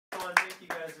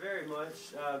guys very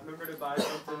much. Remember to buy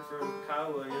something from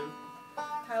Kyle William.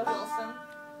 Kyle Wilson.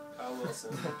 Kyle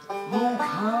Wilson. Oh,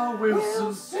 Kyle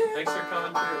Wilson. Thanks for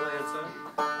coming to Atlanta.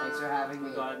 Thanks for having me.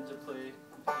 I'm glad to play in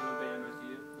a band with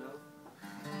you. No?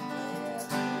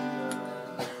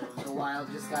 The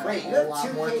Wild just got Wait, a you whole have lot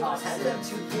two more capos. toxic. How do you have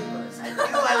two capos? I knew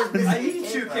I was missing I need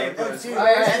two capos.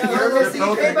 You're missing a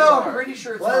Capo, capo. I'm pretty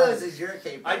sure it's One of mine. those is your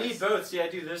capo. I need both. See, I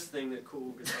do this thing that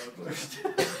cool guitar players.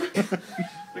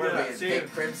 Look at that. See, Big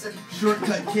Crimson?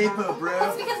 Shortcut capo, It's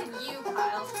bro. because of you,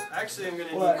 Kyle. actually, I'm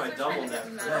gonna What? need my double neck.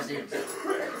 Yeah, dude. Two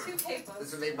This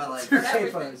capos. would make my life. Two better.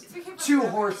 capos. Two capos. Two I'm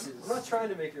horses. not trying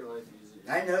to make your life easier.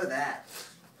 I know that. This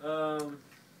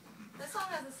song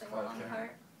has a single on the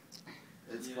heart.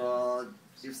 It's Yeah. called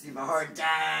You've Seen My Hard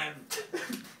Time. Steal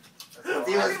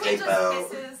his Everyone capo.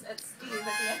 just hisses at Steve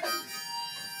at the end.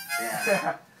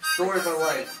 Yeah. Story of my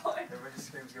life. Everybody just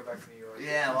screams, go back to New York.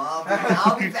 Yeah, well,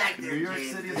 I'll be back there. New York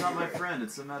kid. City is not my friend.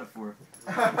 It's a metaphor.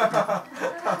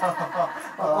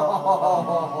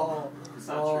 Oh. It's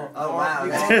not true. Oh, wow.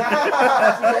 You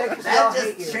That that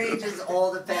just changes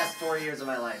all the past 4 years of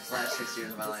my life, / 6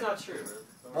 years of my It's life. not true, man.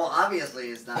 Well,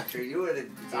 obviously it's not true. You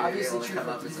wouldn't be obviously able to true come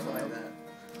for up with something like that.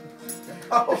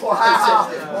 Oh, wow.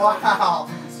 Wow.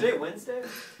 Is today Wednesday?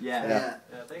 Yeah. Yeah.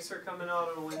 Yeah, thanks for coming out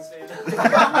on a Wednesday night.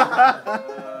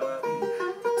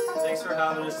 Thanks for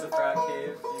having us at Frat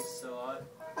Cave. Thanks a lot.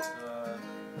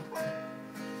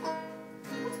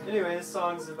 Anyway, this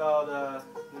song's about,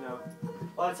 you know,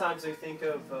 a lot of times we think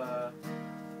of the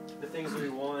things we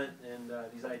want and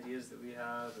these ideas that we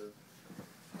have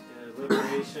of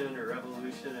liberation or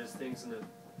revolution as things in the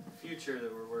future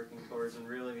that we're working towards, and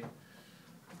really,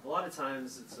 a lot of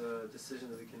times it's a decision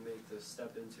that we can make to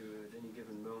step into at any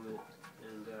given moment.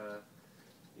 And,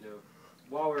 you know,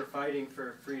 while we're fighting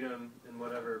for freedom in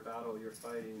whatever battle you're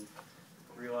fighting,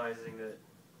 realizing that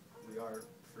we are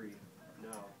free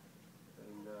now.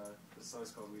 And this song's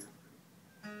called We Are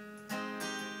Free.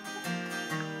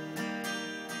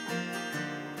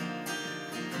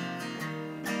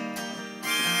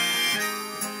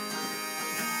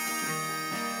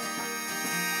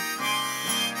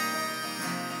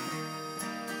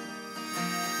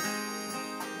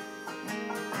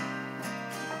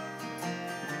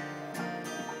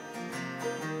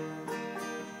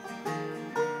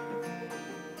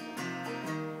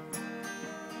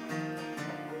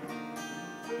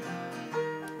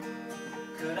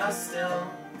 Could I still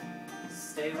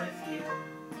stay with you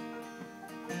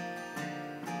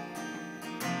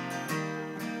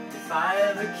if I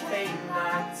ever came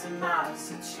back to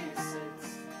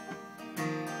Massachusetts?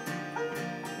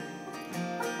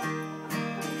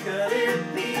 Could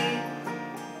it be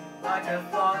like I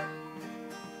thought?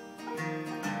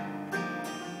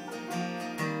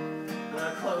 When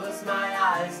I close my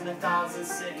eyes in 1,000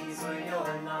 cities where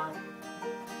you're not.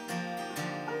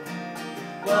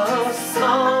 Well,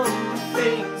 some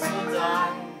things will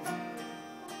die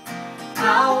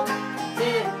out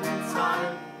in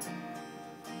time.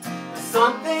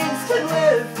 Some things can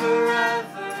live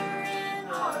forever in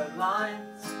our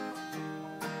minds,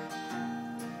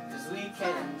 'cause we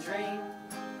can dream.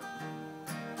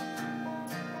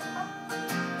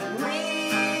 And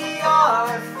we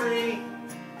are free.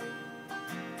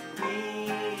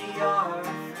 We are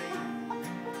free.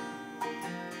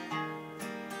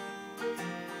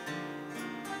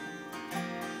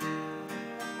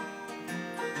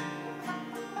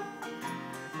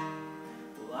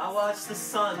 I watch the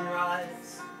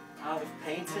sunrise out of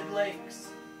painted lakes,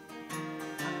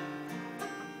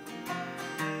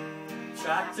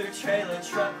 tractor trailer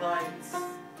truck lights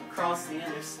across the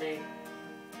interstate,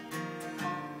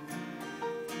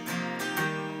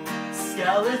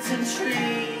 skeleton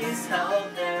trees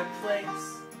held their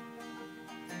place,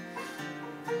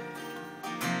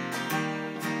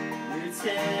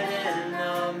 rooted in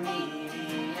a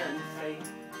median fate.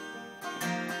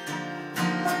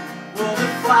 Well, the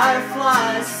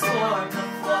fireflies swarmed the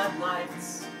floodlights.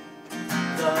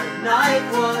 The night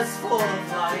was full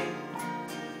of light.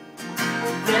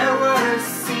 There were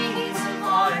seas of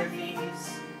RVs,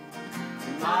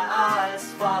 and my eyes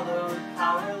followed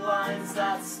power lines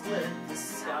that split the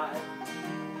sky.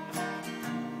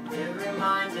 It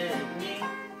reminded me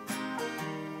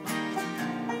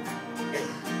that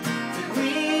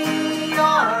we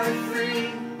are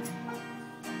free.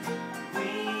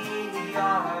 We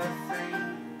are free.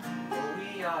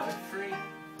 We are free.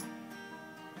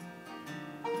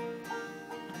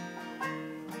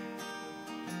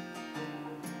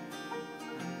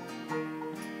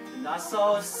 And I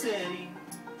saw a city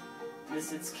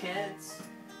miss its kids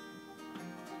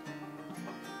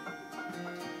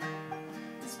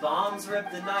as bombs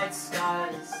ripped the night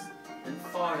skies and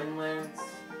fall foreign lands.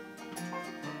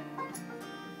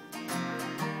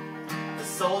 The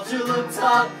soldier looked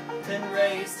up and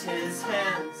raised his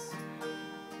hands.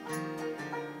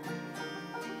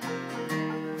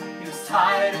 He was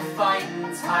tired of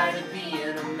fighting, tired of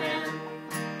being a man.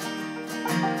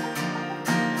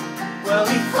 Well,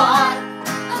 he thought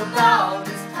about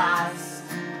his past,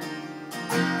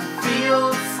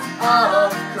 fields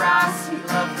of grass